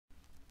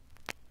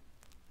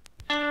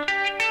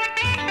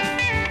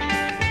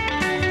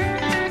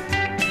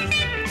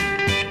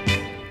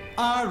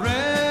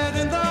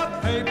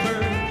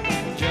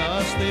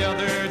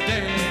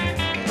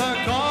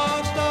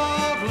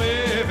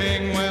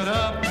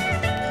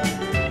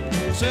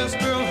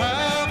Sister'll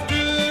have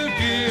to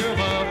give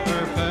up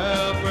her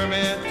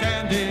peppermint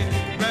candy.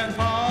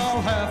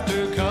 Grandpa'll have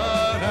to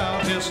cut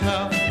out his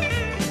snuff.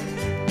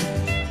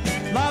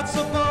 Lots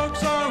of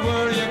folks are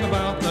worrying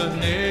about the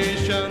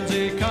nation's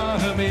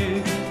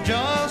economy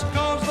just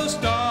 'cause the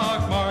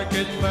stock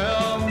market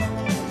fell.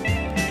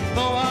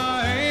 Though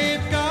I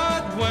ain't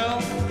got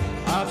wealth,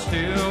 I've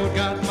still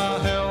got my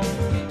health,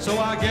 so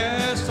I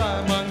guess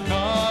I'm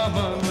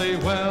uncommonly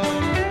well.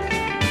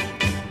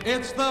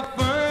 It's the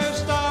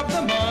first of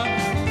the month,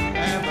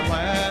 and the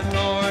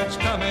landlord's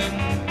coming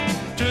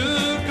to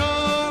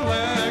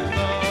collect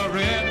the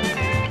rent.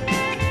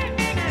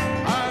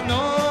 I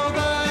know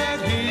that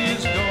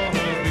he's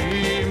gonna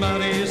be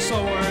mighty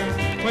sore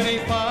when he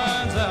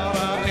finds out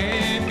I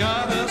ain't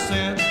got a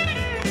cent.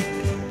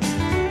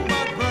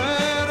 But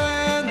bread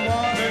and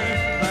water,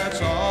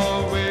 that's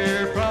all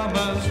we're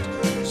promised,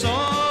 so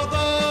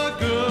the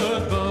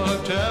good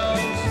book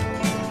tells.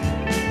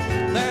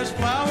 There's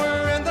flour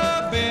in the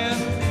bin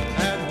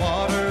and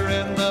water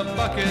in the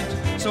bucket,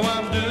 so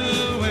I'm doing